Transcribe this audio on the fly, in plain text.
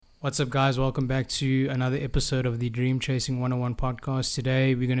What's up, guys? Welcome back to another episode of the Dream Chasing 101 podcast.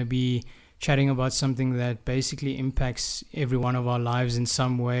 Today, we're going to be chatting about something that basically impacts every one of our lives in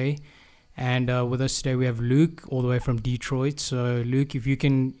some way. And with us today, we have Luke, all the way from Detroit. So, Luke, if you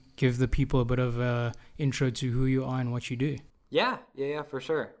can give the people a bit of an intro to who you are and what you do. Yeah, for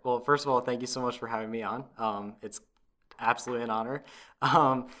sure. Well, first of all, thank you so much for having me on. It's absolutely an honor.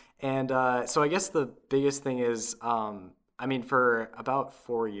 So I guess the biggest thing is, for about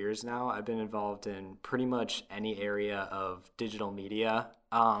 4 years now, I've been involved in pretty much any area of digital media.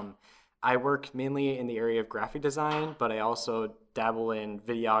 I work mainly in the area of graphic design, but I also dabble in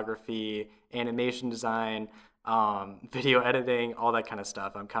videography, animation design, video editing, all that kind of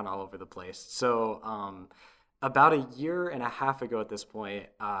stuff. I'm kind of all over the place. So about a year and a half ago at this point,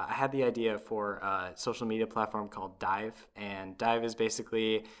 I had the idea for a social media platform called Dive. And Dive is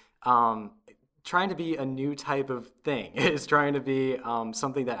basically trying to be a new type of thing. It's trying to be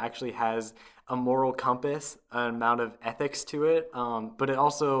something that actually has a moral compass, an amount of ethics to it, but it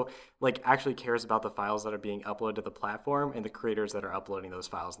also actually cares about the files that are being uploaded to the platform and the creators that are uploading those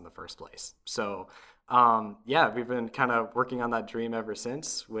files in the first place. So we've been kind of working on that dream ever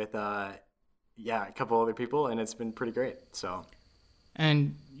since with a couple other people, and it's been pretty great. So,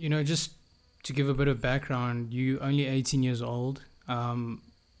 and just to give a bit of background, you only 18 years old.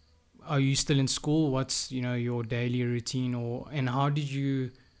 Are you still in school? What's your daily routine, and how did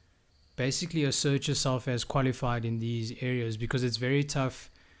you basically assert yourself as qualified in these areas? Because it's very tough.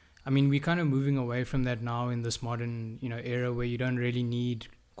 I mean, we're kind of moving away from that now in this modern era where you don't really need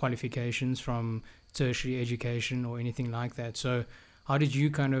qualifications from tertiary education or anything like that. So how did you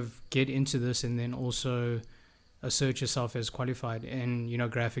kind of get into this and then also assert yourself as qualified in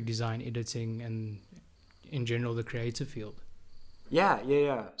graphic design, editing, and in general the creative field?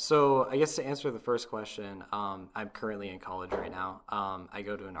 Yeah. So I guess to answer the first question, I'm currently in college right now. I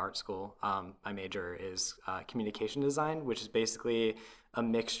go to an art school. My major is communication design, which is basically a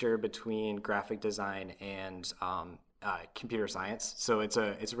mixture between graphic design and computer science. So it's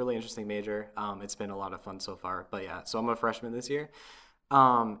a really interesting major. It's been a lot of fun so far. But yeah, so I'm a freshman this year.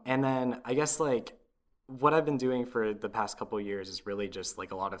 And then I guess what I've been doing for the past couple of years is really just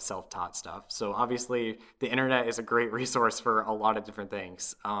a lot of self-taught stuff. So obviously the internet is a great resource for a lot of different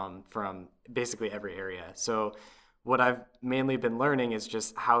things from basically every area. So what I've mainly been learning is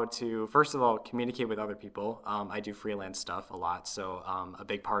just how to, first of all, communicate with other people. I do freelance stuff a lot. So a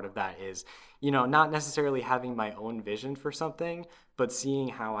big part of that is, not necessarily having my own vision for something, but seeing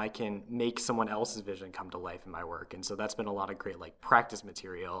how I can make someone else's vision come to life in my work. And so that's been a lot of great practice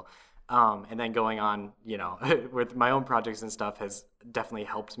material. And then going on, with my own projects and stuff has definitely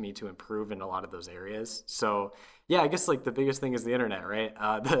helped me to improve in a lot of those areas. So yeah, I guess the biggest thing is the internet, right?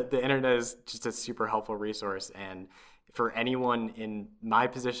 The internet is just a super helpful resource. And for anyone in my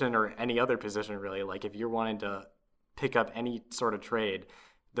position or any other position, really, if you're wanting to pick up any sort of trade,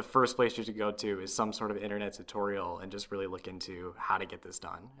 the first place you should go to is some sort of internet tutorial and just really look into how to get this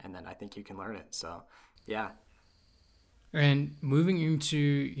done. And then I think you can learn it. So yeah. And moving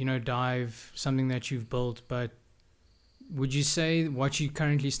into, Dive, something that you've built, but would you say what you're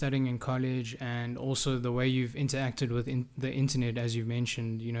currently studying in college and also the way you've interacted with the internet, as you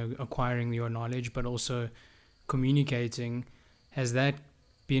mentioned, acquiring your knowledge, but also communicating, has that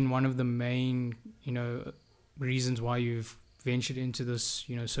been one of the main, reasons why you've ventured into this,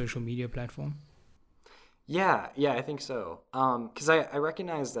 social media platform? Yeah, I think so. Because I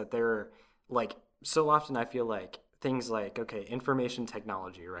recognize that there are, so often I feel things information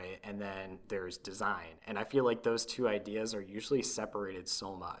technology, right? And then there's design. And I feel those two ideas are usually separated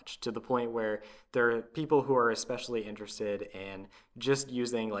so much to the point where there are people who are especially interested in just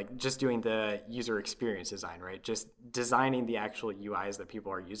doing the user experience design, right? Just designing the actual UIs that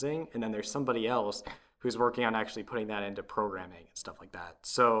people are using. And then there's somebody else who's working on actually putting that into programming and stuff like that.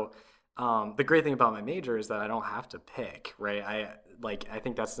 So the great thing about my major is that I don't have to pick, right? I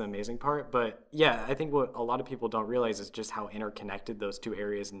think that's the amazing part. But yeah, I think what a lot of people don't realize is just how interconnected those two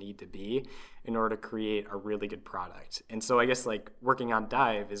areas need to be in order to create a really good product. And so I guess working on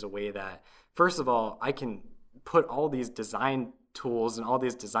Dive is a way that, first of all, I can put all these design tools and all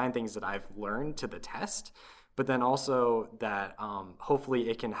these design things that I've learned to the test, but then also that hopefully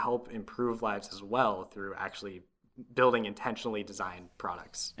it can help improve lives as well through actually building intentionally designed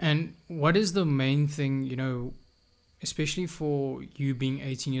products. And what is the main thing, especially for you being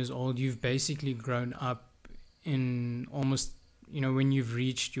 18 years old, you've basically grown up in almost, when you've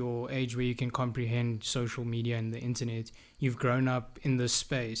reached your age where you can comprehend social media and the internet, you've grown up in this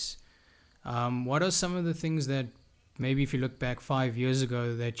space. What are some of the things that maybe if you look back 5 years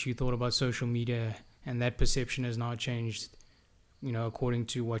ago that you thought about social media and that perception has now changed according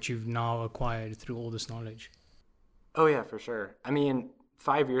to what you've now acquired through all this knowledge? Oh yeah, for sure. I mean,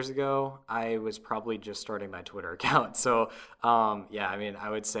 5 years ago, I was probably just starting my Twitter account. So, yeah, I mean,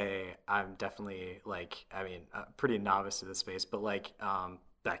 I would say I'm definitely like, I mean, pretty novice to the space, but like,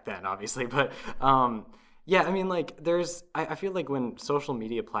 back then, obviously. But, yeah, I mean, like, I feel like when social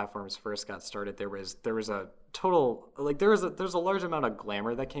media platforms first got started, there was a total, like, there's a large amount of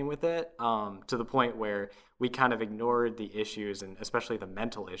glamour that came with it, to the point where we kind of ignored the issues and especially the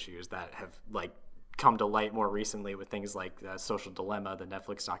mental issues that have like come to light more recently with things like Social Dilemma, the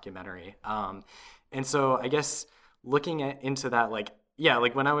Netflix documentary. And so I guess looking into that, like, yeah,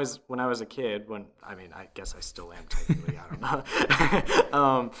 like when I was a kid, I mean, I guess I still am technically, I don't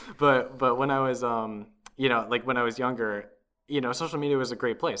know. But when I was, like when I was younger, social media was a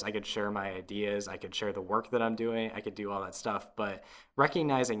great place. I could share my ideas, I could share the work that I'm doing, I could do all that stuff. But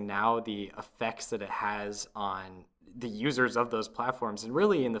recognizing now the effects that it has on the users of those platforms, and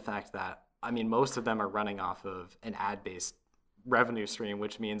really in the fact that, I mean, most of them are running off of an ad-based revenue stream,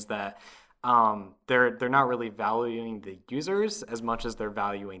 which means that they're not really valuing the users as much as they're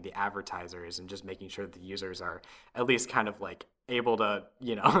valuing the advertisers, and just making sure the users are at least kind of like able to,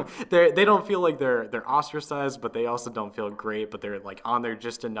 they don't feel like they're ostracized, but they also don't feel great, but they're like on there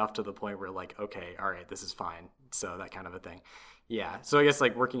just enough to the point where like, okay, all right, this is fine. So that kind of a thing. Yeah. So I guess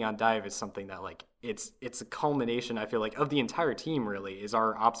like working on Dive is something that like it's a culmination, I feel like, of the entire team. Really is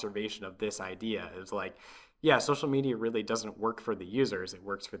our observation of this idea. It's like, yeah, social media really doesn't work for the users, it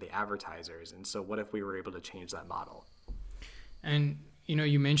works for the advertisers. And so what if we were able to change that model? And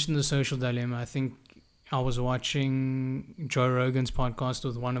you mentioned the social dilemma. I think I was watching Joe Rogan's podcast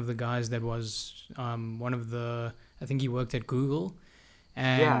with one of the guys that was I think he worked at Google.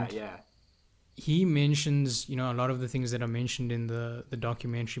 And yeah. He mentions, a lot of the things that are mentioned in the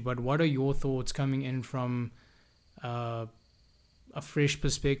documentary, but what are your thoughts coming in from a fresh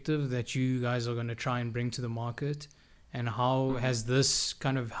perspective that you guys are going to try and bring to the market? And how has this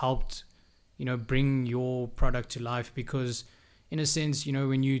kind of helped, bring your product to life? Because in a sense,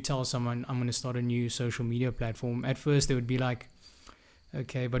 when you tell someone, I'm going to start a new social media platform, at first they would be like,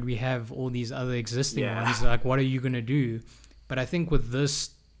 okay, but we have all these other existing ones. Like, what are you going to do? But I think with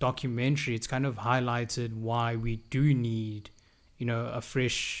this documentary, it's kind of highlighted why we do need, a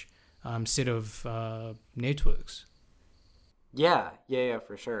fresh set of networks. Yeah,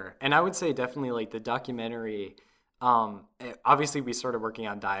 for sure. And I would say definitely like the documentary, obviously we started working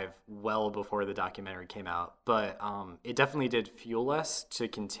on Dive well before the documentary came out, but it definitely did fuel us to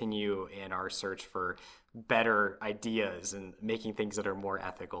continue in our search for better ideas and making things that are more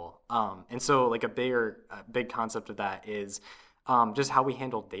ethical. And so like a big concept of that is just how we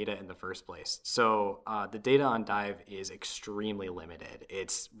handle data in the first place. So the data on Dive is extremely limited.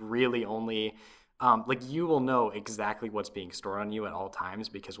 It's really only like you will know exactly what's being stored on you at all times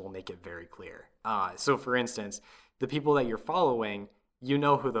because we'll make it very clear. So for instance, the people that you're following, you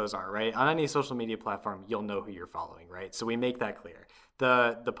know who those are, right? On any social media platform, you'll know who you're following, right? So we make that clear.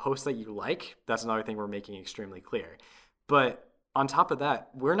 The posts that you like, that's another thing we're making extremely clear. But on top of that,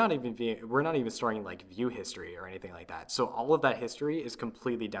 we're not even storing like view history or anything like that. So all of that history is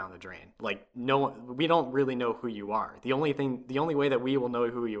completely down the drain. Like we don't really know who you are. The only way that we will know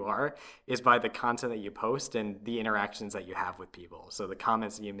who you are is by the content that you post and the interactions that you have with people. So the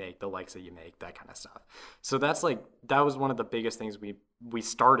comments that you make, the likes that you make, that kind of stuff. So that was one of the biggest things we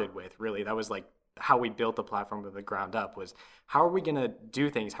started with, really. That was like how we built the platform from the ground up, was how are we going to do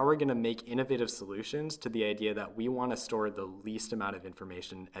things? How are we going to make innovative solutions to the idea that we want to store the least amount of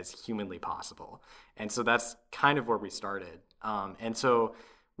information as humanly possible? And so that's kind of where we started. And so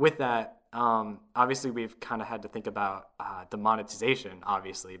with that, obviously we've kind of had to think about the monetization,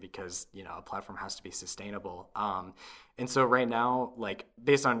 obviously, because, a platform has to be sustainable. And so right now, like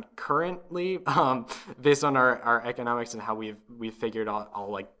based on our economics and how we've figured out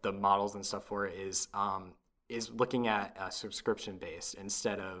all like the models and stuff for it is looking at subscription based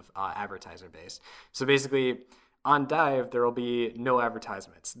instead of advertiser based. So basically, on Dive, there will be no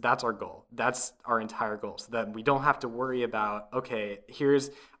advertisements. That's our goal. That's our entire goal. So that we don't have to worry about, okay,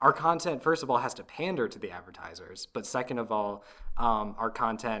 here's our content, first of all, has to pander to the advertisers. But second of all,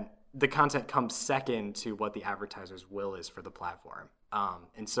 the content comes second to what the advertiser's will is for the platform.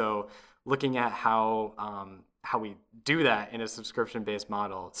 And so looking at how we do that in a subscription-based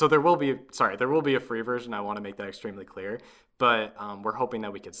model. So there will be a free version. I want to make that extremely clear. But we're hoping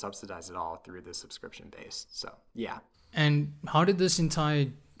that we could subsidize it all through the subscription base. So, yeah. And how did this entire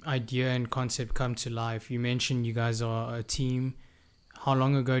idea and concept come to life? You mentioned you guys are a team. How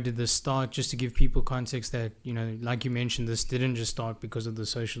long ago did this start? Just to give people context that, like you mentioned, this didn't just start because of the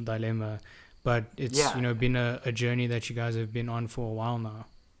social dilemma, but it's, Yeah. been a journey that you guys have been on for a while now.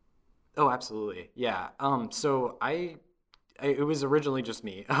 Oh, absolutely. Yeah. So it was originally just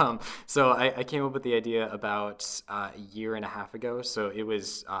me. So I came up with the idea about a year and a half ago. So it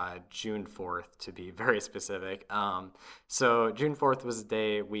was June 4th, to be very specific. So June 4th was the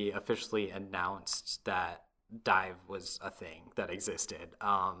day we officially announced that Dive was a thing that existed.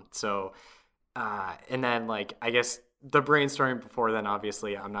 And then, like, I guess the brainstorming before then,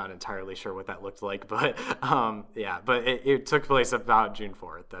 obviously, I'm not entirely sure what that looked like, but yeah, but it took place about June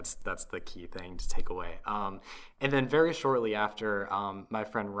 4th. That's the key thing to take away. And then very shortly after, my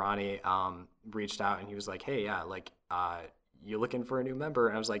friend Ronnie reached out and he was like, "Hey, yeah, like, you looking for a new member?"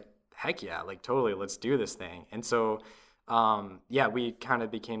 And I was like, "Heck yeah, like totally, let's do this thing." And so yeah, we kind of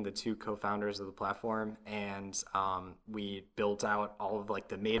became the two co-founders of the platform, and we built out all of like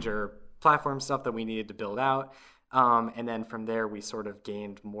the major platform stuff that we needed to build out. And then from there, we sort of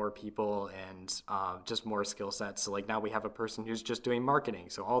gained more people and just more skill sets. So like now we have a person who's just doing marketing.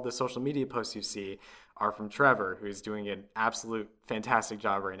 So all the social media posts you see are from Trevor, who's doing an absolute fantastic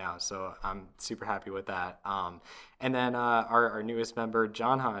job right now. So I'm super happy with that. And then our newest member,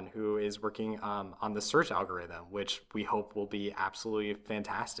 John Han, who is working on the search algorithm, which we hope will be absolutely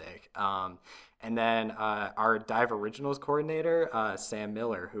fantastic. And then our Dive Originals coordinator, Sam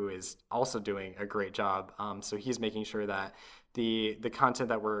Miller, who is also doing a great job. So he's making sure that the content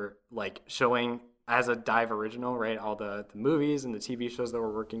that we're like showing as a Dive original, right? All the movies and the TV shows that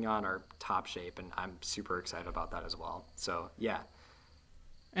we're working on are top shape, and I'm super excited about that as well. So yeah.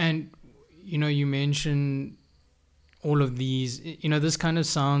 And, you mentioned all of these, this kind of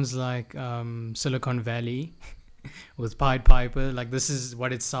sounds like Silicon Valley with Pied Piper. Like, this is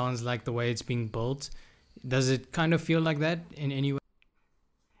what it sounds like, the way it's being built. Does it kind of feel like that in any way?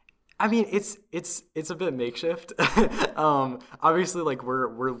 I mean, it's a bit makeshift. Obviously, like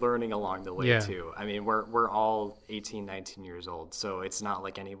we're learning along the way Yeah. too. I mean, we're all 18, 19 years old, so it's not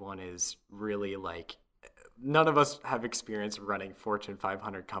like anyone is really like none of us have experience running Fortune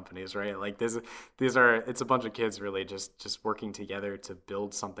 500 companies, right? Like it's a bunch of kids really just working together to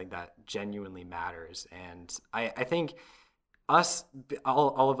build something that genuinely matters. And I think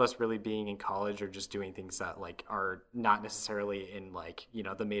all of us really being in college or just doing things that like are not necessarily in like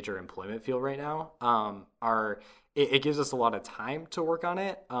the major employment field right now are it gives us a lot of time to work on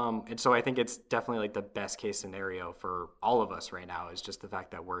it, and so I think it's definitely like the best case scenario for all of us right now is just the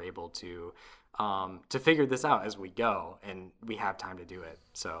fact that we're able to figure this out as we go and we have time to do it.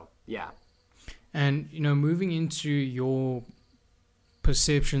 So yeah. And, moving into your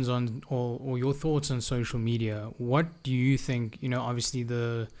perceptions on or your thoughts on social media, what do you think? Obviously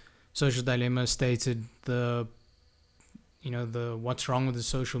the Social Dilemma stated the what's wrong with the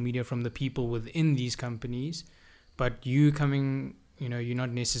social media from the people within these companies, but you coming, you're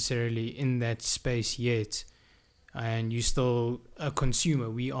not necessarily in that space yet, and you're still a consumer.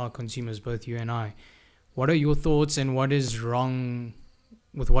 We are consumers, both you and I. What are your thoughts, and what is wrong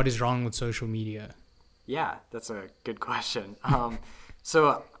with social media? Yeah, that's a good question.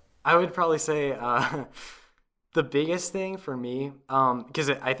 So I would probably say the biggest thing for me, because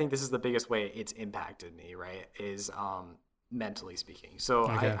I think this is the biggest way it's impacted me, right, is mentally speaking. So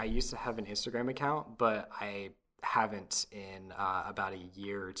Okay. I used to have an Instagram account, but I haven't in about a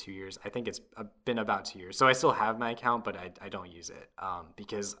year or 2 years. I think it's been about 2 years. So I still have my account, but I don't use it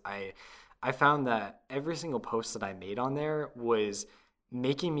because I found that every single post that I made on there was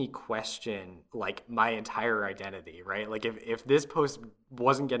making me question like my entire identity, right? Like if this post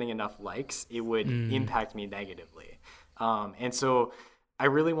wasn't getting enough likes, it would impact me negatively. And so I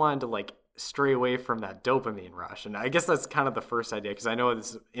really wanted to like stray away from that dopamine rush. And I guess that's kind of the first idea, because I know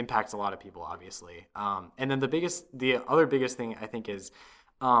this impacts a lot of people, obviously. And then the other biggest thing I think is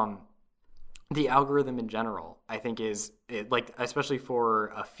the algorithm in general, I think like, especially for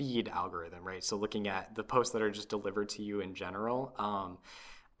a feed algorithm, right? So looking at the posts that are just delivered to you in general,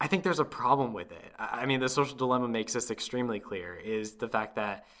 I think there's a problem with it. I mean, the Social Dilemma makes this extremely clear, is the fact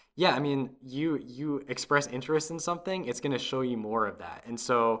that, yeah, I mean, you express interest in something, it's going to show you more of that. And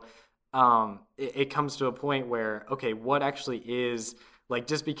so it comes to a point where, okay, what actually is, like,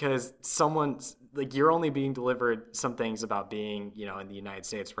 just because someone's like, you're only being delivered some things about being, in the United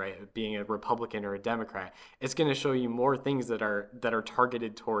States, right? Being a Republican or a Democrat, it's going to show you more things that are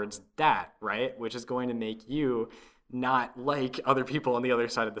targeted towards that, right? Which is going to make you not like other people on the other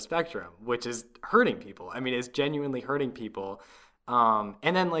side of the spectrum, which is hurting people. I mean, it's genuinely hurting people.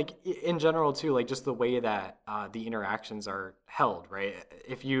 And then like in general too, like just the way that the interactions are held, right?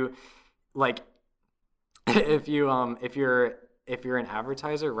 If you like, if you're an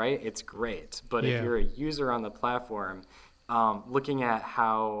advertiser, right, it's great. But Yeah. if you're a user on the platform, looking at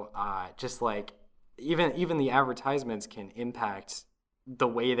how just like even the advertisements can impact the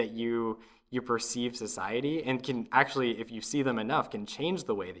way that you perceive society, and can actually, if you see them enough, can change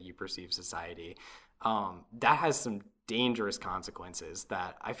the way that you perceive society. That has some dangerous consequences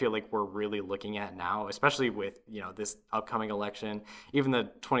that I feel like we're really looking at now, especially with, this upcoming election, even the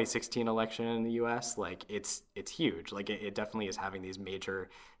 2016 election in the US. Like it's huge. Like it definitely is having these major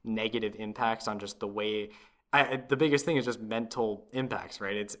negative impacts on just the way. The biggest thing is just mental impacts,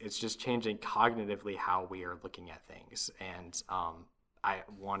 right? It's just changing cognitively how we are looking at things, and I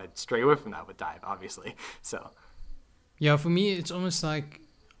want to stray away from that with Dive, obviously. So Yeah, for me, it's almost like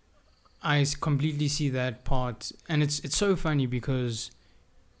I completely see that part, and it's so funny because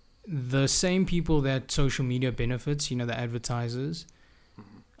the same people that social media benefits, the advertisers,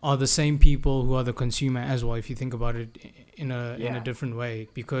 are the same people who are the consumer as well. If you think about it in a different way,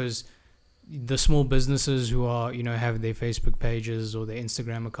 because the small businesses who are have their Facebook pages or their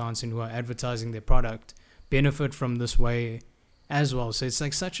Instagram accounts and who are advertising their product benefit from this way as well. So it's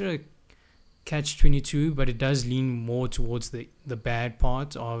like such a catch-22, but it does lean more towards the bad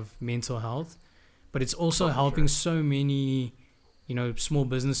part of mental health. But it's also helping so many small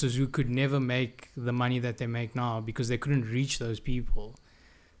businesses who could never make the money that they make now because they couldn't reach those people.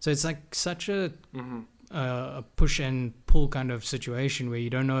 So it's like such a push and pull kind of situation where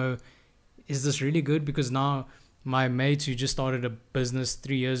you don't know, is this really good? Because now my mate who just started a business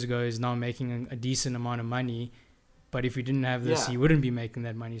 3 years ago is now making a decent amount of money, but if he didn't have this, he wouldn't be making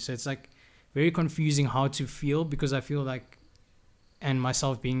that money. So it's like very confusing how to feel, because I feel like, and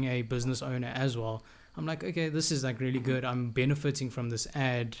myself being a business owner as well, I'm like, okay, this is like really good. I'm benefiting from this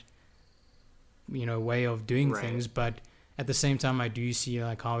ad, way of doing things. But at the same time, I do see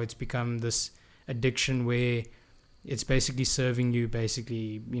like how it's become this addiction where it's basically serving you,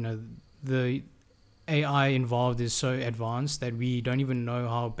 the AI involved is so advanced that we don't even know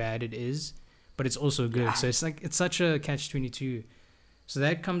how bad it is, but it's also good. Yeah. So it's like, it's such a catch-22. So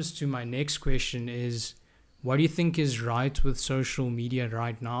that comes to my next question is, what do you think is right with social media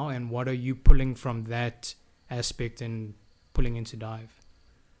right now, and what are you pulling from that aspect and pulling into Dive?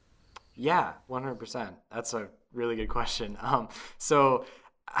 Yeah, 100%. That's a really good question. So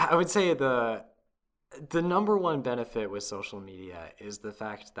I would say the number one benefit with social media is the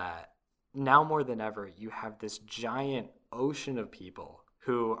fact that now more than ever, you have this giant ocean of people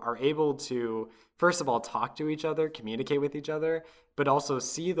who are able to, first of all, talk to each other, communicate with each other, but also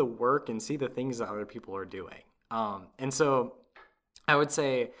see the work and see the things that other people are doing. And so I would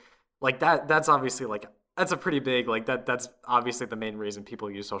say like that's obviously like, that's a pretty big, like that's obviously the main reason people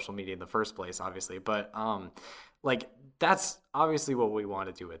use social media in the first place, obviously. But like that's obviously what we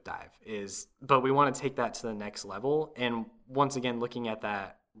want to do with Dive but we want to take that to the next level. And once again, looking at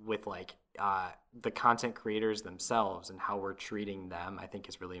that with like the content creators themselves and how we're treating them, I think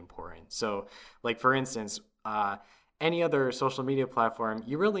is really important. So like, for instance, any other social media platform,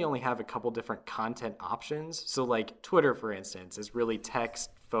 you really only have a couple different content options. So like Twitter, for instance, is really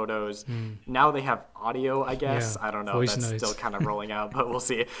text, photos. Now they have audio, I guess. I don't know. Voice That's notes. Still kind of rolling out, but we'll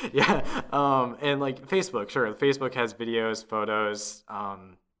see. Yeah. And like Facebook, sure. Facebook has videos, photos,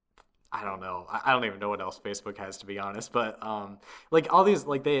 I don't know. I don't even know what else Facebook has, to be honest. But like all these,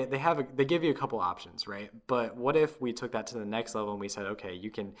 like they give you a couple options, right? But what if we took that to the next level and we said, okay,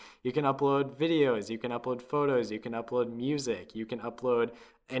 you can upload videos, you can upload photos, you can upload music, you can upload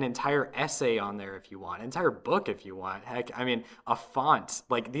an entire essay on there if you want, an entire book if you want. Heck, I mean, a font.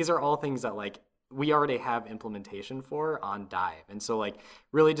 Like these are all things that like we already have implementation for on Dive. And so like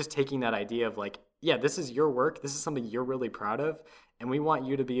really just taking that idea of like, yeah, this is your work. This is something you're really proud of. And we want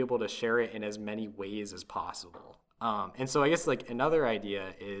you to be able to share it in as many ways as possible. And so I guess like another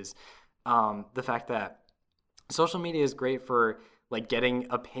idea is the fact that social media is great for like getting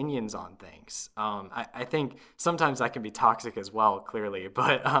opinions on things. I think sometimes that can be toxic as well, clearly.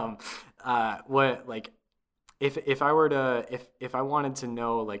 But what like if I were to if I wanted to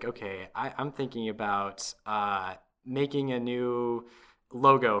know like, okay, I'm thinking about making a new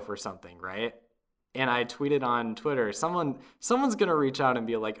logo for something, right? And I tweeted on Twitter, someone's gonna reach out and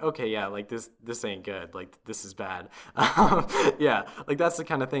be like, okay, yeah, like this ain't good, like this is bad. Yeah, like that's the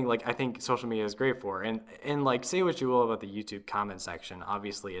kind of thing like I think social media is great for. And like say what you will about the YouTube comment section,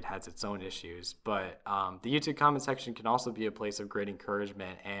 obviously it has its own issues, but the YouTube comment section can also be a place of great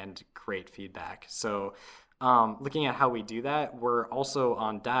encouragement and great feedback. So looking at how we do that, we're also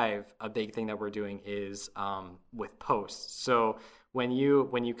on Dive. A big thing that we're doing is with posts. So when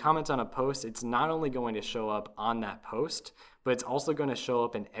you comment on a post, it's not only going to show up on that post, but it's also going to show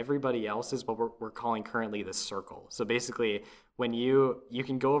up in everybody else's, what we're calling currently the circle. So basically, when you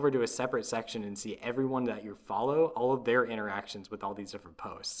can go over to a separate section and see everyone that you follow, all of their interactions with all these different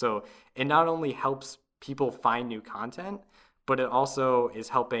posts. So it not only helps people find new content, but it also is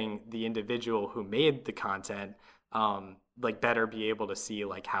helping the individual who made the content like better be able to see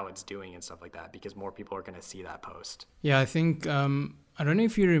like how it's doing and stuff like that, because more people are going to see that post. Yeah, I think I don't know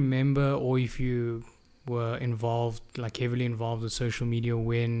if you remember or if you were involved, like heavily involved with social media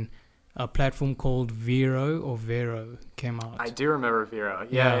when a platform called Vero came out. I do remember Vero.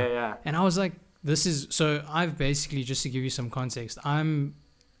 Yeah. And I was like, so I've basically, just to give you some context, I've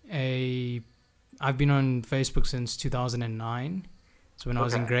been on Facebook since 2009. So when I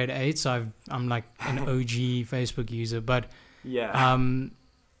was in grade 8, so I'm like an OG Facebook user. But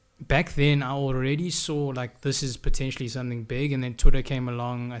back then I already saw like this is potentially something big, and then Twitter came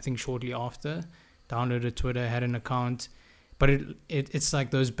along, I think shortly after. Downloaded Twitter, had an account, but it's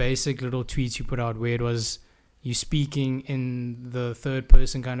like those basic little tweets you put out where it was you speaking in the third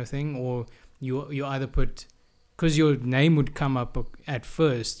person kind of thing, or you either put, because your name would come up at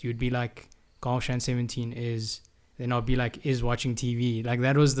first, you'd be like Galshan17 is, then I'll be like is watching TV. Like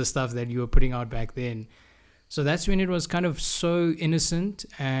that was the stuff that you were putting out back then. So that's when it was kind of so innocent,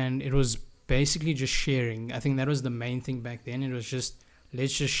 and it was basically just sharing. I think that was the main thing back then. It was just,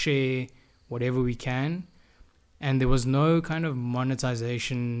 let's just share whatever we can. And there was no kind of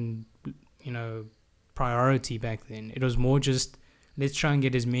monetization, priority back then. It was more just, let's try and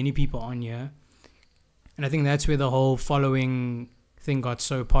get as many people on here. And I think that's where the whole following thing got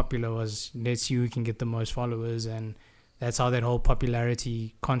so popular, was let's see who can get the most followers. And that's how that whole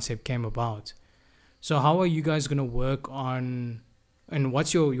popularity concept came about. So how are you guys going to work on, and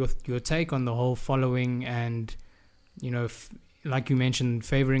what's your take on the whole following and, like you mentioned,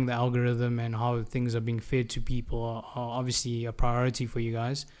 favoring the algorithm and how things are being fed to people are obviously a priority for you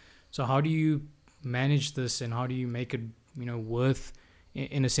guys. So how do you manage this, and how do you make it, worth,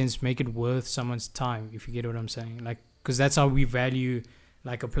 in a sense, make it worth someone's time, if you get what I'm saying? Like, because that's how we value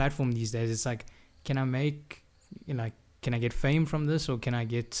like a platform these days. It's like, can I get fame from this, or can I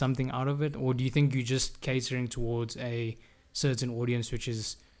get something out of it? Or do you think you're just catering towards a certain audience, which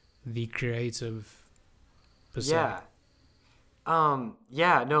is the creative percent?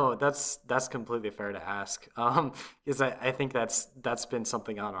 No, that's completely fair to ask. Because I think that's been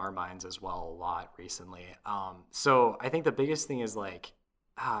something on our minds as well a lot recently. So I think the biggest thing is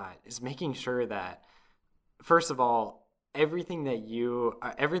is making sure that, first of all, everything that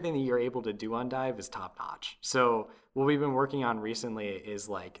you're able to do on Dive is top notch. So what we've been working on recently is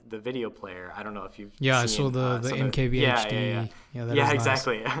like the video player. I don't know if you've seen, I saw the MKV HD. Yeah,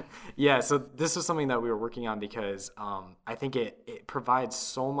 exactly. So this was something that we were working on because I think it provides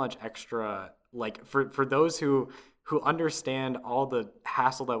so much extra, like for those who understand all the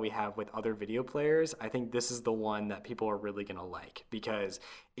hassle that we have with other video players. I think this is the one that people are really going to like, because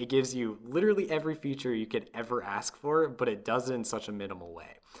it gives you literally every feature you could ever ask for, but it does it in such a minimal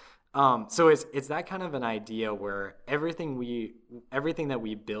way. So it's that kind of an idea where everything that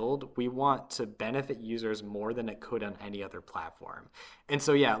we build, we want to benefit users more than it could on any other platform. And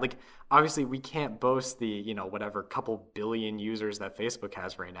so, obviously we can't boast the, whatever couple billion users that Facebook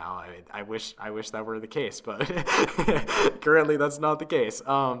has right now. I wish that were the case, but currently that's not the case.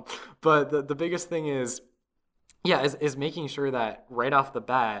 But the biggest thing is making sure that right off the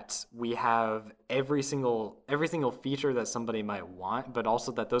bat we have every single feature that somebody might want, but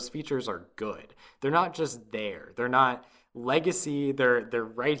also that those features are good. They're not just there. They're not legacy. They're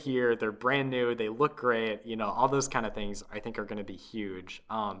right here. They're brand new. They look great. All those kind of things I think are going to be huge.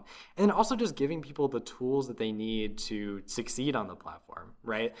 And then also just giving people the tools that they need to succeed on the platform,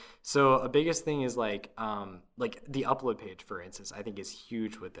 right? So a biggest thing is like the upload page, for instance, I think is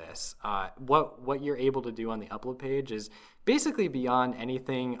huge with this. What you're able to do on the upload page is basically beyond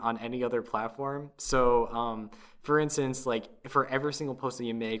anything on any other platform. So for instance, like for every single post that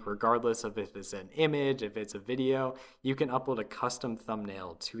you make, regardless of if it's an image, if it's a video, you can upload a custom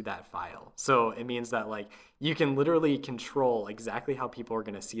thumbnail to that file. So it means that like you can literally control exactly how people are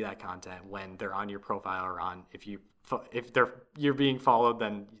going to see that content when they're on your profile, or on if you're being followed,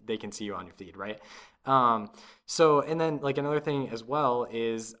 then they can see you on your feed, right? So, and then like another thing as well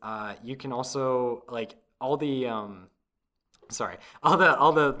is you can also like all the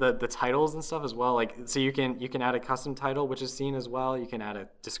titles and stuff as well. Like, so you can add a custom title, which is seen as well. You can add a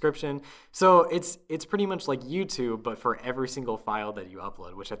description. So it's pretty much like YouTube, but for every single file that you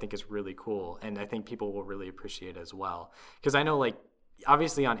upload, which I think is really cool. And I think people will really appreciate as well. Cause I know like,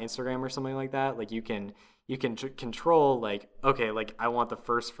 obviously on Instagram or something like that, like you can you can control like, okay, like I want the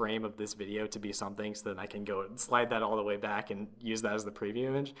first frame of this video to be something, so then I can go and slide that all the way back and use that as the preview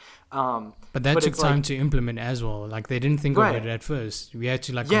image. But that took time to implement as well. Like they didn't think of it at first. We had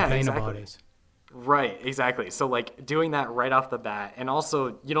to like complain about it. Right, exactly. So like doing that right off the bat, and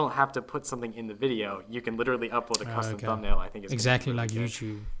also you don't have to put something in the video. You can literally upload a custom thumbnail. I think is exactly like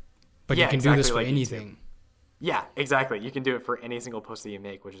YouTube, but you can do this for like anything. YouTube. Yeah, exactly. You can do it for any single post that you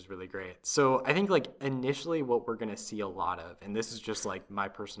make, which is really great. So I think like initially what we're going to see a lot of, and this is just like my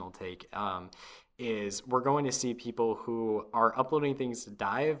personal take, is we're going to see people who are uploading things to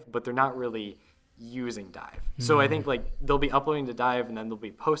Dive, but they're not really using Dive. So I think like they'll be uploading to Dive and then they'll be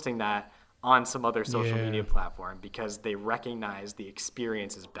posting that on some other social media platform because they recognize the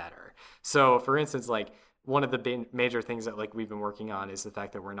experience is better. So for instance, like one of the major things that like we've been working on is the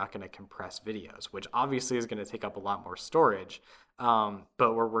fact that we're not going to compress videos, which obviously is going to take up a lot more storage.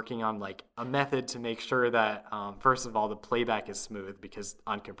 But we're working on like a method to make sure that first of all the playback is smooth, because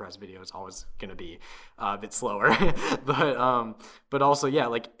uncompressed video is always going to be a bit slower. but also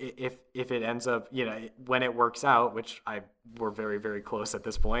like if it ends up, you know, when it works out, which we're very, very close at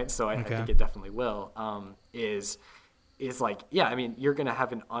this point, so I think it definitely will, is like, yeah, I mean, you're going to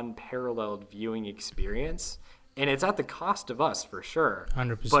have an unparalleled viewing experience, and it's at the cost of us for sure.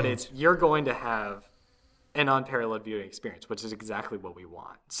 100%. But you're going to have an unparalleled viewing experience, which is exactly what we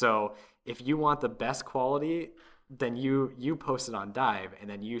want. So if you want the best quality, then you post it on Dive and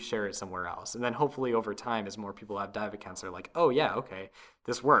then you share it somewhere else. And then hopefully over time, as more people have Dive accounts, they're like, oh yeah, okay,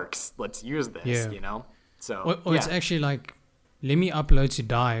 this works. Let's use this, you know? So or it's actually like, let me upload to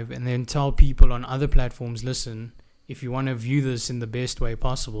Dive and then tell people on other platforms, listen, if you want to view this in the best way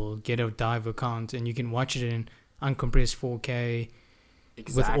possible, get a Dive account and you can watch it in uncompressed 4K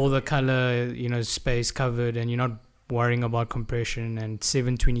with all the color, you know, space covered, and you're not worrying about compression, and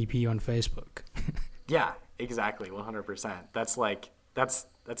 720p on Facebook. Yeah, exactly. 100%. That's like, that's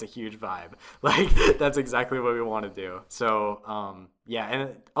a huge vibe. Like that's exactly what we want to do. So, yeah.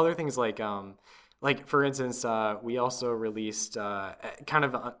 And other things like for instance, we also released kind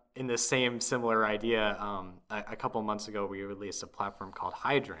of in the same similar idea. A couple months ago, we released a platform called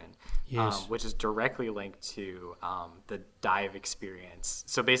Hydron, which is directly linked to the Dive experience.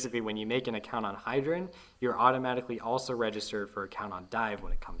 So basically, when you make an account on Hydron, you're automatically also registered for account on Dive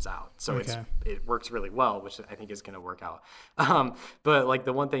when it comes out. So it works really well, which I think is going to work out. But like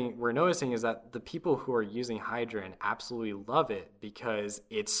the one thing we're noticing is that the people who are using Hydron absolutely love it because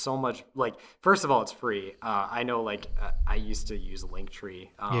it's so much like, first of all, it's free. I know like I used to use Linktree,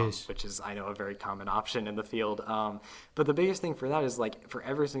 which is, I know, a very common option in the field. But the biggest thing for that is like for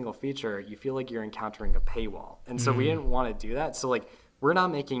every single feature, you feel like you're encountering a paywall. And so we didn't want to do that. So like, we're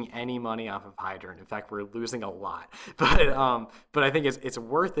not making any money off of Hydron. In fact, we're losing a lot. But I think it's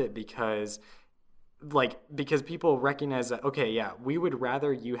worth it because people recognize that, okay, yeah, we would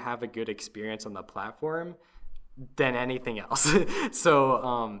rather you have a good experience on the platform than anything else.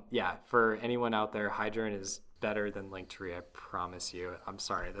 So yeah, for anyone out there, Hydron is better than Linktree, I promise you. I'm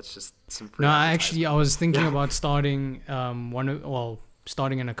sorry, that's just some free advertisement. I was thinking about starting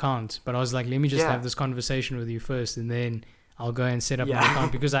starting an account, but I was like, let me just have this conversation with you first, and then I'll go and set up an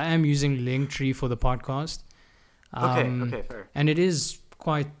account, because I am using Linktree for the podcast. Okay, fair. And it is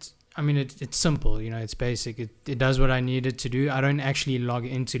quite, I mean, it's simple, you know, it's basic. It does what I need it to do. I don't actually log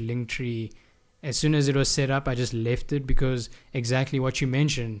into Linktree. As soon as it was set up, I just left it, because exactly what you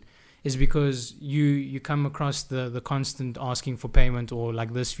mentioned is because you come across the constant asking for payment, or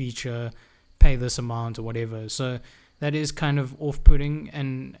like this feature, pay this amount or whatever. So that is kind of off-putting,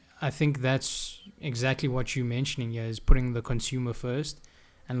 and I think that's exactly what you're mentioning here, is putting the consumer first,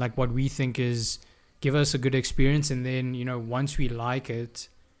 and like what we think is give us a good experience, and then, you know, once we like it,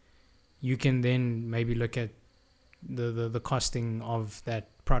 you can then maybe look at the costing of that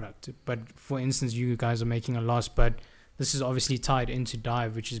product. But for instance, you guys are making a loss, but this is obviously tied into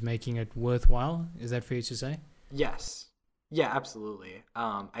Dive, which is making it worthwhile. Is that fair to say? Yes. Yeah, absolutely.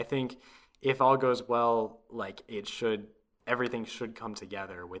 I think if all goes well, like everything should come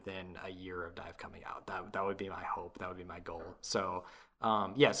together within a year of Dive coming out. That would be my hope. That would be my goal. So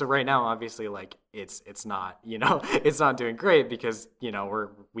so right now, obviously, like it's not, you know, it's not doing great because, you know,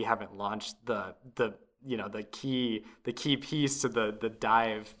 we haven't launched the you know, the key piece to the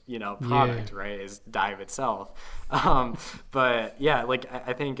Dive, you know, product, right, is Dive itself. But yeah, like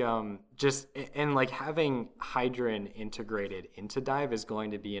I think just, and like having Hydron integrated into Dive is going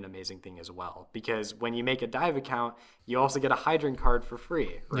to be an amazing thing as well, because when you make a Dive account, you also get a Hydron card for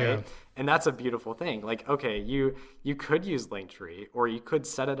free, right? And that's a beautiful thing. Like, okay, you could use Linktree, or you could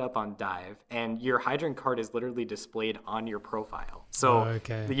set it up on Dive, and your Hydrant card is literally displayed on your profile. So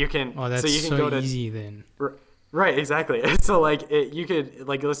okay. you can that's so you can go to easy then. Right, exactly. So like you could,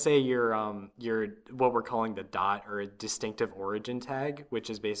 like, let's say your what we're calling the dot, or a distinctive origin tag, which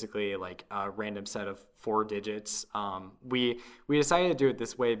is basically like a random set of 4 digits. We decided to do it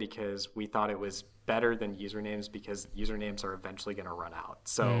this way because we thought it was better than usernames, because usernames are eventually going to run out.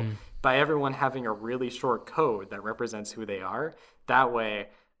 So by everyone having a really short code that represents who they are, that way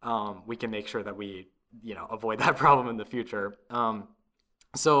we can make sure that we avoid that problem in the future.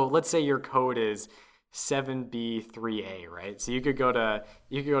 So let's say your code is 7b3a, right? So you could go to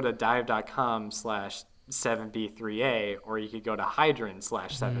dive.com/7b3a, or you could go to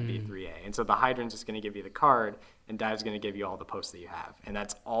hydrant/7b3a. And so the hydrant's just going to give you the card, and Dive's going to give you all the posts that you have. And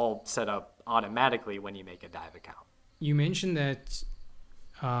that's all set up automatically when you make a Dive account. You mentioned that,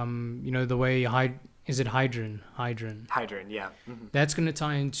 the way is it Hydrant? Hydrant, yeah. Mm-hmm. That's going to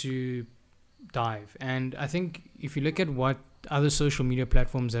tie into Dive. And I think if you look at what other social media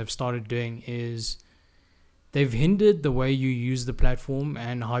platforms have started doing, is they've hindered the way you use the platform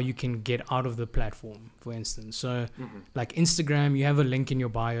and how you can get out of the platform, for instance. So like Instagram, you have a link in your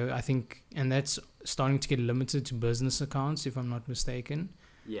bio, I think, and that's starting to get limited to business accounts, if I'm not mistaken.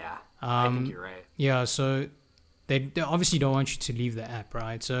 Yeah, I think you're right. Yeah, so they obviously don't want you to leave the app,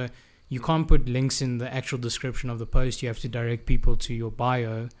 right? So you can't put links in the actual description of the post. You have to direct people to your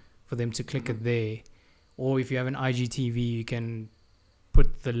bio for them to click it there. Or if you have an IGTV, you can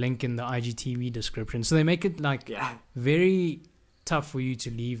put the link in the IGTV description. So they make it very tough for you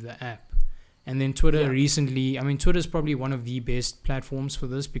to leave the app. And then Twitter recently, Twitter is probably one of the best platforms for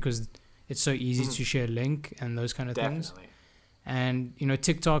this, because it's so easy to share link and those kind of things. And,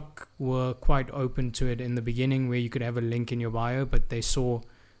 TikTok were quite open to it in the beginning, where you could have a link in your bio, but they saw,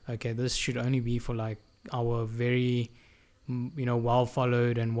 okay, this should only be for like our very, well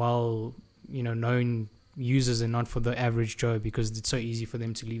followed and well, known users, and not for the average Joe, because it's so easy for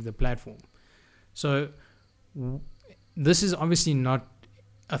them to leave the platform. So this is obviously not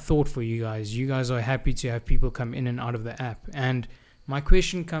a thought for you guys. You guys are happy to have people come in and out of the app. And my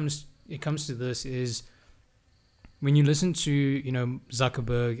question comes to this is, when you listen to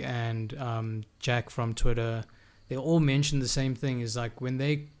Zuckerberg and Jack from Twitter, they all mention the same thing. Is like, when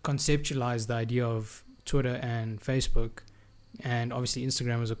they conceptualized the idea of Twitter and Facebook, and obviously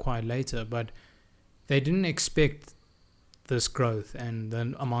Instagram was acquired later, but they didn't expect this growth and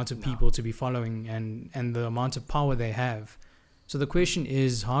the amount of people to be following and the amount of power they have. So the question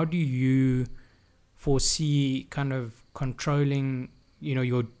is, how do you foresee kind of controlling,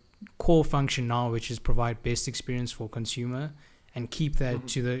 your core function now, which is provide best experience for consumer, and keep that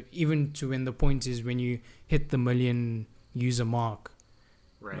to even to when the point is when you hit the 1 million user mark,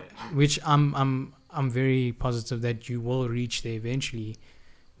 right? Which I'm very positive that you will reach there eventually.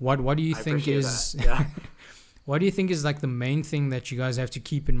 What do you think is what do you think is like the main thing that you guys have to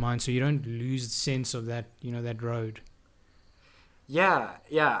keep in mind, so you don't lose the sense of that, that road? Yeah.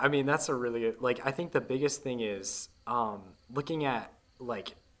 That's a really, I think the biggest thing is looking at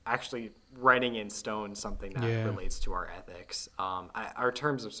actually writing in stone something that relates to our ethics. Our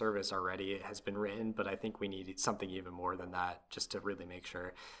terms of service already has been written, but I think we need something even more than that, just to really make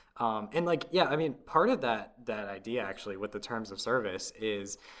sure. Part of that idea actually with the terms of service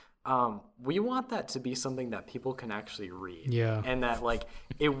is we want that to be something that people can actually read. Yeah. And that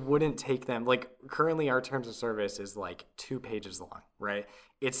it wouldn't take them, currently our terms of service is 2 pages long, right?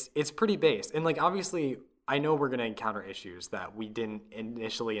 It's pretty base. And obviously I know we're going to encounter issues that we didn't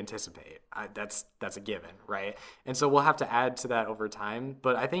initially anticipate. That's a given, right? And so we'll have to add to that over time.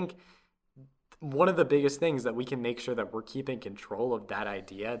 But I think one of the biggest things that we can make sure that we're keeping control of that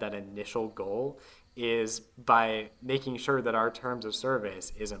idea, that initial goal, is by making sure that our terms of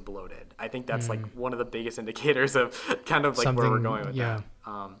service isn't bloated. I think that's one of the biggest indicators of kind of where we're going with that.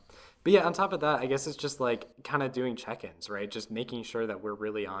 But yeah, on top of that, I guess it's just kind of doing check-ins, right? Just making sure that we're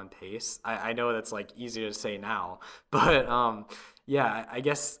really on pace. I know that's easier to say now, but I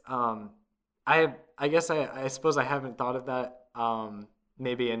guess I suppose I haven't thought of that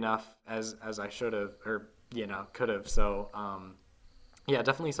maybe enough as I should have, or could have. So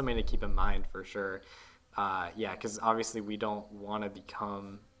definitely something to keep in mind for sure. Because obviously we don't want to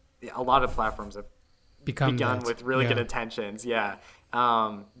become. A lot of platforms have begun with really good intentions. Yeah.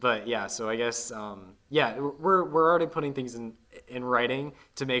 So I guess, we're already putting things in writing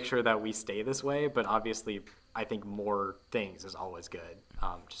to make sure that we stay this way, but obviously I think more things is always good,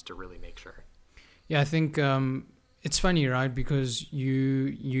 just to really make sure. Yeah. I think, it's funny, right? Because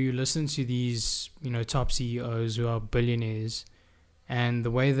you listen to these, top CEOs who are billionaires, and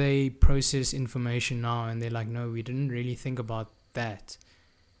the way they process information now, and they're like, no, we didn't really think about that.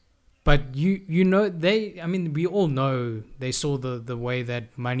 But we all know they saw the way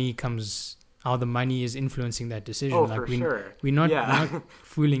that money comes, how the money is influencing that decision. Oh, for sure. We're not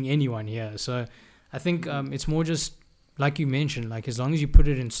fooling anyone here. So I think it's more just like you mentioned, like as long as you put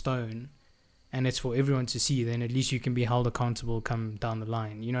it in stone and it's for everyone to see, then at least you can be held accountable come down the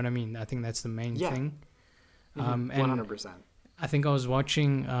line. You know what I mean? I think that's the main thing. 100%. I think I was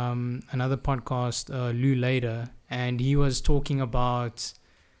watching another podcast, Lou Lader, and he was talking about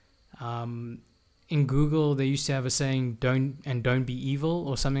in Google they used to have a saying, don't be evil,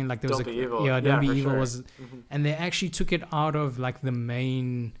 or something like there was don't be evil. Don't be evil sure. was and they actually took it out of like the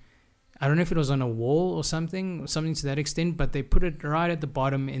main, I don't know if it was on a wall or something to that extent, but they put it right at the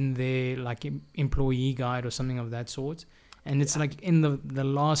bottom in their like employee guide or something of that sort, and it's like in the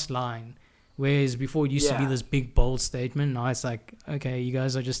last line, whereas before it used to be this big bold statement. Now it's like, okay, you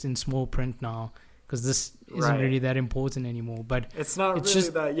guys are just in small print now because this isn't really that important anymore. But it's not really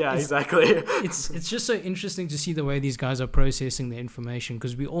that. Yeah, exactly. it's just so interesting to see the way these guys are processing the information,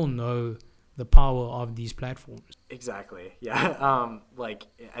 because we all know the power of these platforms. Exactly. Yeah. Like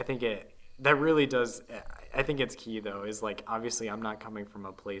I think that really does. I think it's key though. Is like, obviously I'm not coming from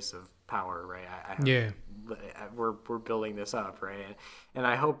a place of power, right? We're building this up, right? And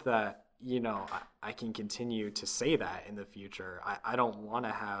I hope that, you know, I can continue to say that in the future. I don't want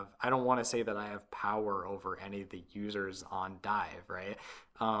to say that I have power over any of the users on Dive, right?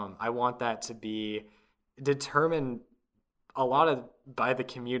 I want that to be determined a lot of by the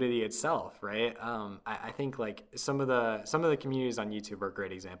community itself, right? I think like some of the communities on YouTube are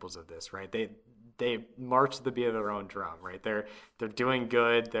great examples of this, right? They march to the beat of their own drum, right? They're doing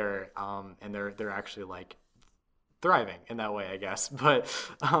good. They're actually like thriving in that way, I guess. But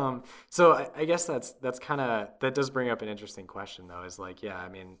so I guess that does bring up an interesting question though, is like, yeah, I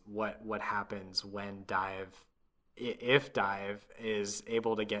mean, what happens when if Dive is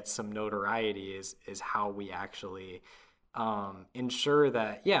able to get some notoriety is how we actually ensure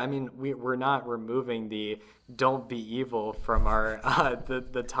that, I mean, we're not removing the don't be evil from our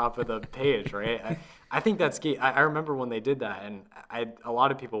the top of the page, right? I think that's key. I remember when they did that, and a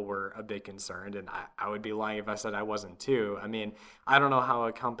lot of people were a bit concerned, and I would be lying if I said I wasn't too. I mean, I don't know how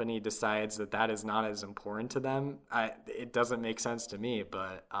a company decides that is not as important to them. It doesn't make sense to me,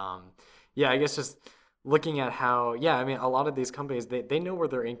 but I guess just looking at how, I mean, a lot of these companies, they know where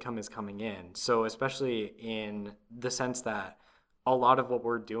their income is coming in. So especially in the sense that a lot of what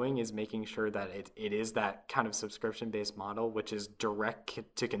we're doing is making sure that it is that kind of subscription-based model, which is direct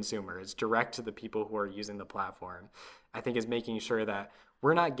to consumer. It's direct to the people who are using the platform. I think is making sure that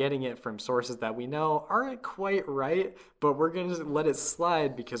we're not getting it from sources that we know aren't quite right, but we're going to let it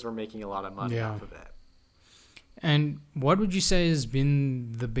slide because we're making a lot of money off of it. And what would you say has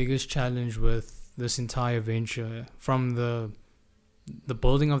been the biggest challenge with this entire venture, from the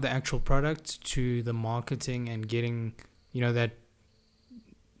building of the actual product to the marketing and getting, you know, that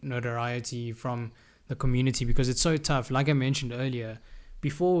notoriety from the community? Because it's so tough. Like I mentioned earlier,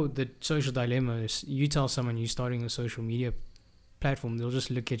 before the social dilemmas, you tell someone you're starting a social media platform, they'll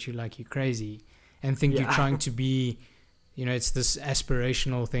just look at you like you're crazy and think you're trying to be, you know, it's this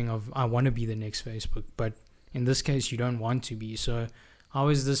aspirational thing of, I want to be the next Facebook, but in this case you don't want to be. So how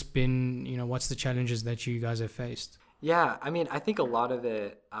has this been, you know, what's the challenges that you guys have faced? Yeah, I mean, I think a lot of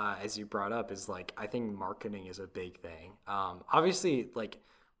it, as you brought up, is like, I think marketing is a big thing. Obviously, like,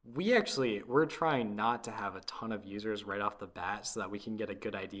 we're trying not to have a ton of users right off the bat so that we can get a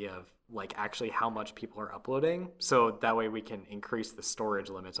good idea of like actually how much people are uploading. So that way we can increase the storage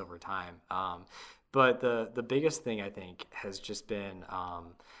limits over time. But the biggest thing I think has just been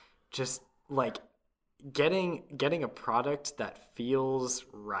just like getting a product that feels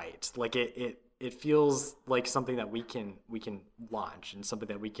right. Like it feels like something that we can launch, and something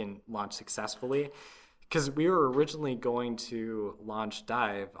that we can launch successfully. Because we were originally going to launch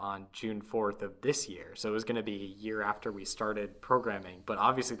Dive on June 4th of this year. So it was going to be a year after we started programming. But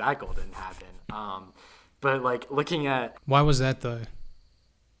obviously that goal didn't happen. But like looking at... Why was that though?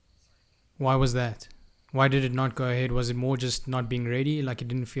 Why was that? Why did it not go ahead? Was it more just not being ready? Like it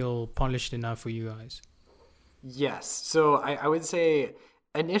didn't feel polished enough for you guys? Yes. So I would say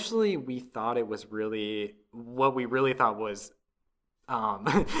initially we thought it was really... What we really thought was...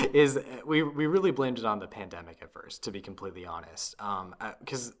 is we really blamed it on the pandemic at first, to be completely honest.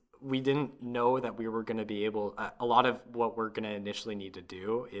 Because we didn't know that we were going to be able, a lot of what we're going to initially need to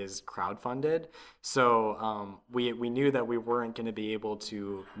do is crowdfunded. So we knew that we weren't going to be able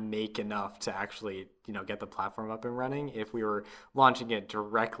to make enough to actually, get the platform up and running if we were launching it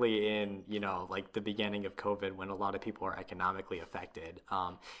directly in, like the beginning of COVID when a lot of people are economically affected.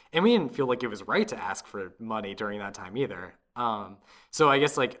 And we didn't feel like it was right to ask for money during that time either. So I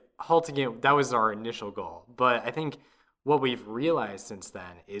guess like halting it, that was our initial goal. But I think what we've realized since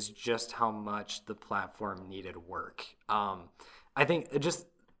then is just how much the platform needed work. I think just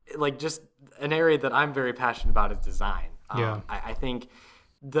an area that I'm very passionate about is design. I think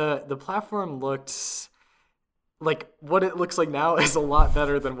the platform looked like what it looks like now is a lot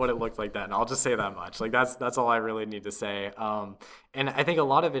better than what it looked like then. I'll just say that much. Like that's all I really need to say. And I think a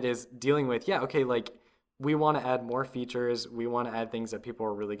lot of it is dealing with, like we want to add more features. We want to add things that people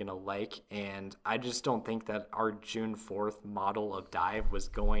are really going to like. And I just don't think that our June 4th model of Dive was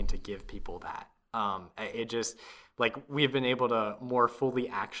going to give people that. It just, like, we've been able to more fully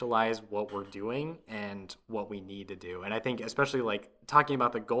actualize what we're doing and what we need to do. And I think especially like talking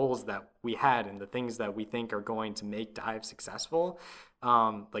about the goals that we had and the things that we think are going to make Dive successful,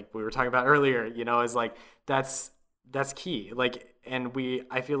 like we were talking about earlier, is like, that's key. Like, and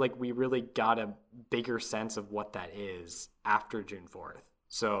I feel like we really got a bigger sense of what that is after June 4th.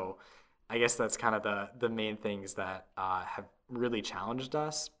 So I guess that's kind of the main things that have really challenged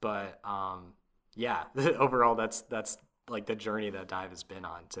us. But overall, that's like the journey that Dive has been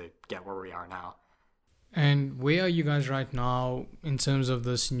on to get where we are now. And where are you guys right now in terms of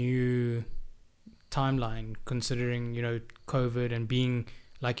this new timeline, considering, COVID and being,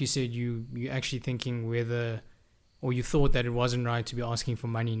 like you said, you actually thinking or you thought that it wasn't right to be asking for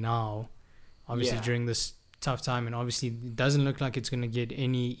money now, obviously during this tough time. And obviously it doesn't look like it's going to get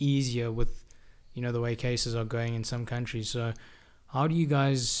any easier with, the way cases are going in some countries. So how do you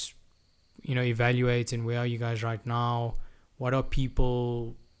guys, evaluate, and where are you guys right now? What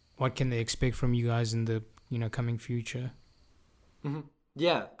can they expect from you guys in the, coming future? Mm-hmm.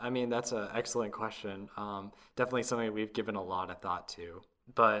 Yeah, I mean, that's an excellent question. Definitely something we've given a lot of thought to.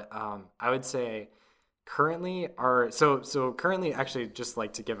 But I would say currently currently, actually, just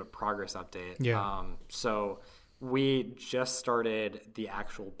like to give a progress update. Yeah. So we just started the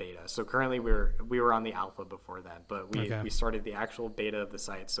actual beta. So currently we were on the alpha before that, but we started the actual beta of the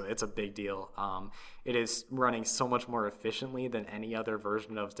site. So it's a big deal. It is running so much more efficiently than any other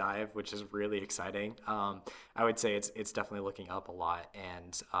version of Dive, which is really exciting. I would say it's definitely looking up a lot.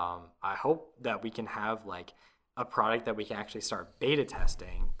 And I hope that we can have like a product that we can actually start beta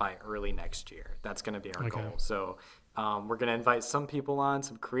testing by early next year. That's going to be our goal. So we're going to invite some people on,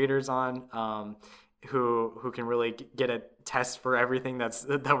 some creators on, who can really get a test for everything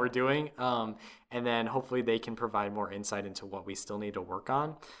that we're doing. And then hopefully they can provide more insight into what we still need to work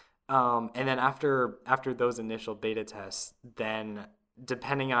on. And then after those initial beta tests, then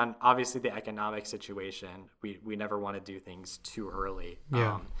depending on obviously the economic situation, we never want to do things too early.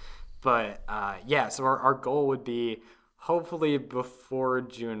 Yeah. So our goal would be hopefully before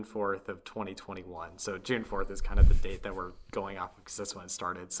June 4th of 2021. So June 4th is kind of the date that we're going off of because that's when it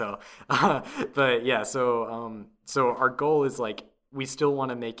started. So, so our goal is like, we still want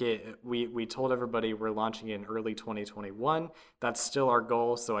to make it, we told everybody we're launching in early 2021. That's still our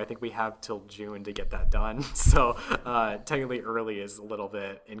goal. So I think we have till June to get that done. So technically early is a little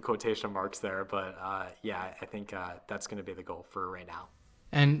bit in quotation marks there, but I think that's going to be the goal for right now.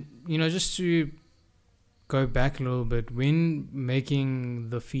 And, just to go back a little bit, when making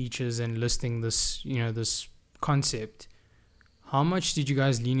the features and listing this, this concept, how much did you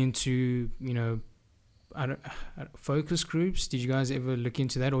guys lean into, focus groups? Did you guys ever look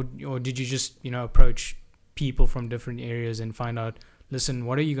into that? Or did you just, approach people from different areas and find out, listen,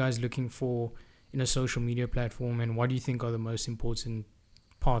 what are you guys looking for in a social media platform? And what do you think are the most important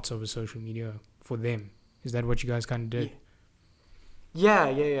parts of a social media for them? Is that what you guys kind of did?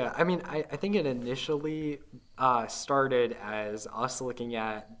 Yeah. I mean, I think it initially started as us looking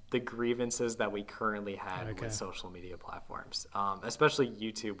at the grievances that we currently had with social media platforms. Especially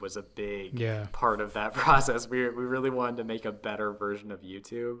YouTube was a big part of that process. We really wanted to make a better version of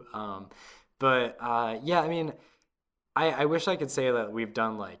YouTube. I mean, I wish I could say that we've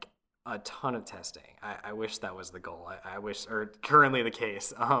done like a ton of testing. I wish that was the goal. I wish, or currently the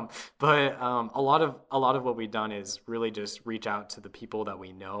case. But a lot of what we've done is really just reach out to the people that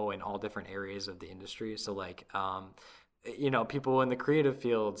we know in all different areas of the industry. So like, people in the creative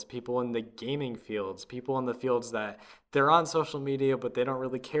fields, people in the gaming fields, people in the fields that they're on social media, but they don't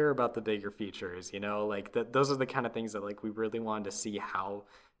really care about the bigger features, like those are the kind of things that like we really wanted to see how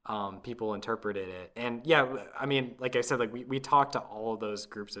people interpreted it. And yeah, I mean, like I said, like we talked to all of those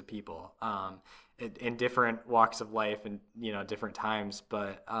groups of people in different walks of life and, different times.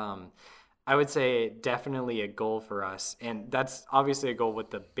 But I would say definitely a goal for us, and that's obviously a goal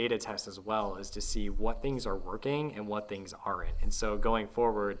with the beta test as well, is to see what things are working and what things aren't. And so going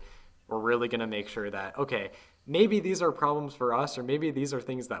forward, we're really going to make sure that, okay, maybe these are problems for us, or maybe these are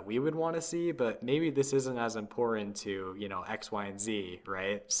things that we would want to see, but maybe this isn't as important to, X, Y, and Z,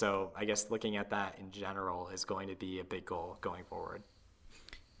 right? So I guess looking at that in general is going to be a big goal going forward.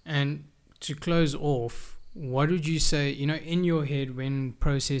 And to close off, what would you say, in your head when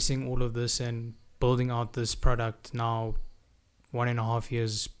processing all of this and building out this product now 1.5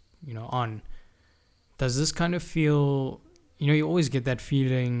 years, on, does this kind of feel, you always get that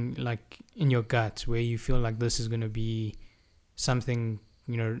feeling like in your gut where you feel like this is going to be something,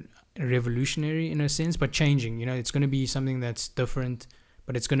 revolutionary in a sense, but changing, it's going to be something that's different,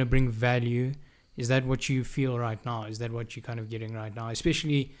 but it's going to bring value. Is that what you feel right now? Is that what you're kind of getting right now,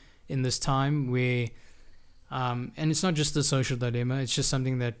 especially in this time where, and it's not just the social dilemma, it's just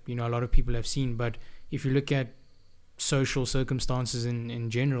something that, a lot of people have seen. But if you look at social circumstances in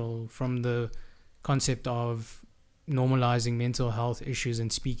general, from the concept of normalizing mental health issues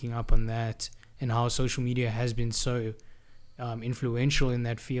and speaking up on that, and how social media has been so influential in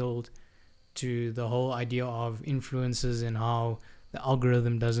that field, to the whole idea of influencers and how the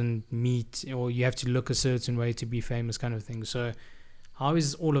algorithm doesn't meet, or you have to look a certain way to be famous, kind of thing. So how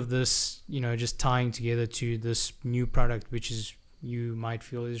is all of this, just tying together to this new product, which is, you might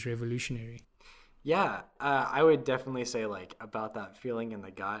feel is revolutionary? Yeah, I would definitely say like about that feeling in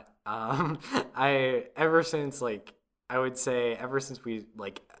the gut. Ever since we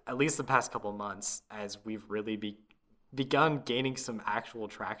like, at least the past couple months, as we've really begun gaining some actual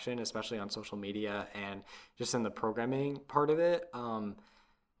traction, especially on social media and just in the programming part of it,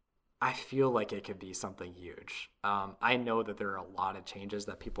 I feel like it could be something huge. I know that there are a lot of changes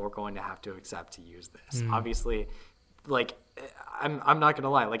that people are going to have to accept to use this. Obviously, like, I'm not gonna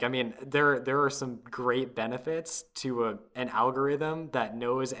lie. Like, I mean, there are some great benefits to an algorithm that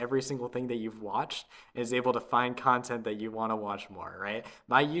knows every single thing that you've watched and is able to find content that you want to watch more. Right?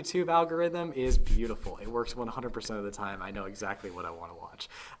 My YouTube algorithm is beautiful. It works 100% of the time. I know exactly what I want to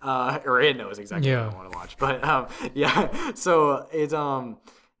watch, or it knows exactly what I want to watch. But yeah. So it's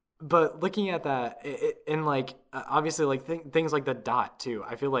But looking at that, and like obviously like things like the dot too,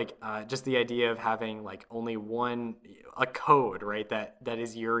 I feel like just the idea of having like only a code, right, that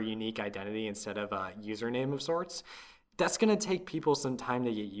is your unique identity instead of a username of sorts, that's gonna take people some time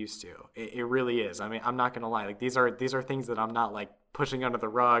to get used to. It really is. I mean, I'm not gonna lie. Like these are things that I'm not like pushing under the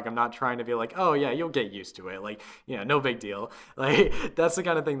rug. I'm not trying to be like, oh yeah, you'll get used to it. Like, no big deal. Like that's the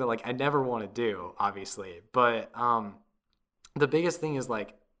kind of thing that like I never want to do, obviously. But the biggest thing is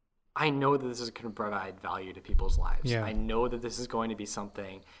like, I know that this is going to provide value to people's lives. Yeah. I know that this is going to be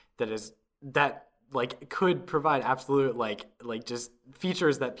something that like could provide absolute like just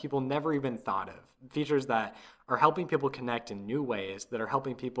features that people never even thought of. Features that are helping people connect in new ways, that are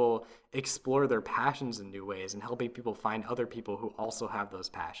helping people explore their passions in new ways, and helping people find other people who also have those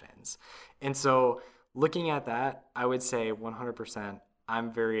passions. And so looking at that, I would say 100%,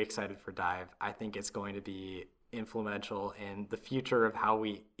 I'm very excited for Dive. I think it's going to be influential in the future of how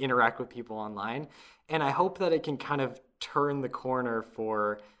we interact with people online, and I hope that it can kind of turn the corner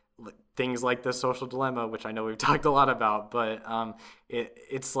for things like the social dilemma, which I know we've talked a lot about, but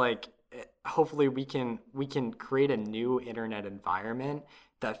it's like hopefully we can create a new internet environment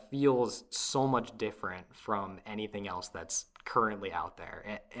that feels so much different from anything else that's currently out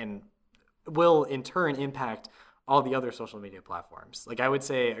there, and will in turn impact all the other social media platforms. Like I would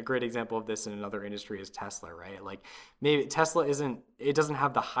say a great example of this in another industry is Tesla, right? Like maybe Tesla doesn't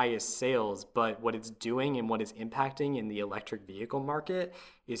have the highest sales, but what it's doing and what it's impacting in the electric vehicle market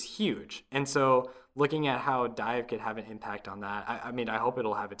is huge. And so looking at how Dive could have an impact on that, I mean, I hope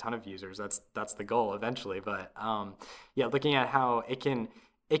it'll have a ton of users. That's the goal eventually. But yeah, looking at how it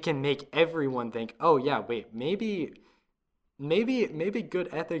can make everyone think, oh yeah, wait, maybe good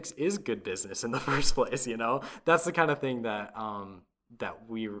ethics is good business in the first place. That's the kind of thing that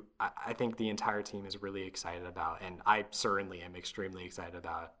I think the entire team is really excited about, and I certainly am extremely excited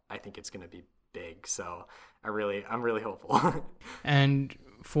about. I think it's going to be big, so I'm really hopeful. And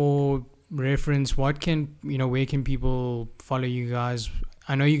for reference, where can people follow you guys?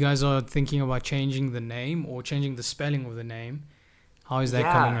 I know you guys are thinking about changing the name or changing the spelling of the name. How is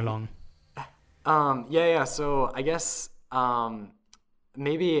that coming along? Yeah. So I guess.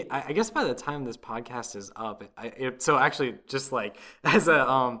 Maybe I guess by the time this podcast is up, so actually just like as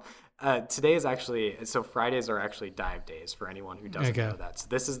a Today is actually, so Fridays are actually dive days for anyone who doesn't Okay. know that. So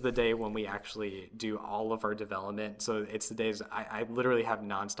this is the day when we actually do all of our development. So it's the days I literally have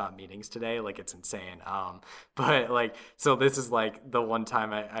nonstop meetings today. Like it's insane. But like, so this is like the one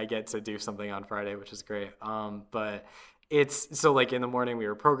time I get to do something on Friday, which is great. But it's so like in the morning we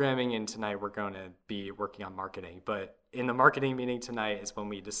were programming and tonight we're going to be working on marketing. But in the marketing meeting tonight is when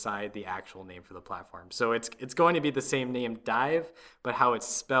we decide the actual name for the platform. So it's going to be the same name, Dive, but how it's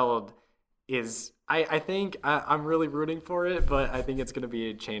spelled is I think I'm really rooting for it, but I think it's going to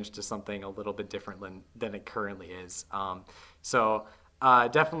be changed to something a little bit different than it currently is. So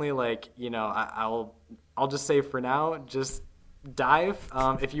definitely like, you know, I'll just say for now, just Dive.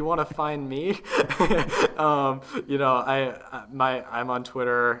 If you want to find me, you know, I'm on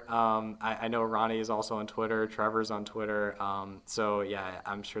Twitter. I know Ronnie is also on Twitter. Trevor's on Twitter. So yeah,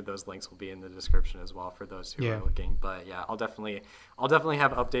 I'm sure those links will be in the description as well for those who Yeah. are looking. But yeah, I'll definitely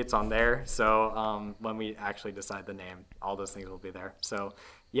have updates on there. So when we actually decide the name, all those things will be there. So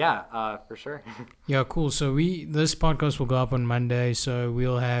yeah, for sure. Yeah, cool. So this podcast will go up on Monday, so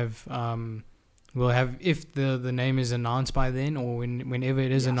we'll have if the name is announced by then, or whenever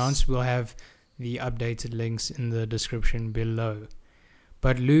it is Yes. announced, we'll have the updated links in the description below.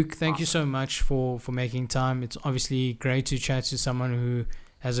 But Luke, thank you so much for making time. It's obviously great to chat to someone who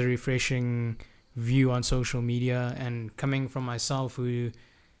has a refreshing view on social media, and coming from myself, who,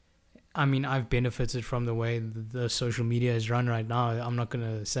 I mean, I've benefited from the way the social media is run right now. I'm not going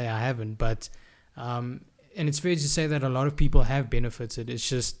to say I haven't, but and it's fair to say that a lot of people have benefited. It's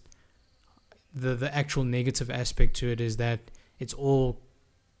just the actual negative aspect to it is that it's all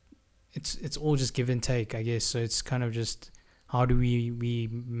just give and take, I guess. So it's kind of just, how do we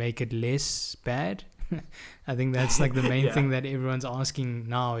make it less bad? I think that's like the main Yeah. thing that everyone's asking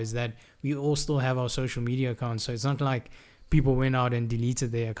now, is that we all still have our social media accounts. So it's not like people went out and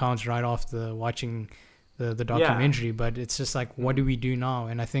deleted their accounts right after watching the documentary, but it's just like, what do we do now?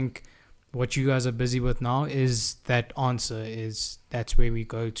 And I think what you guys are busy with now is that answer, is that's where we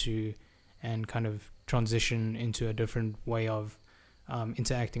go to and kind of transition into a different way of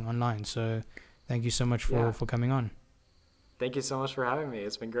interacting online. So thank you so much for coming on. Thank you so much for having me.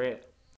 It's been great.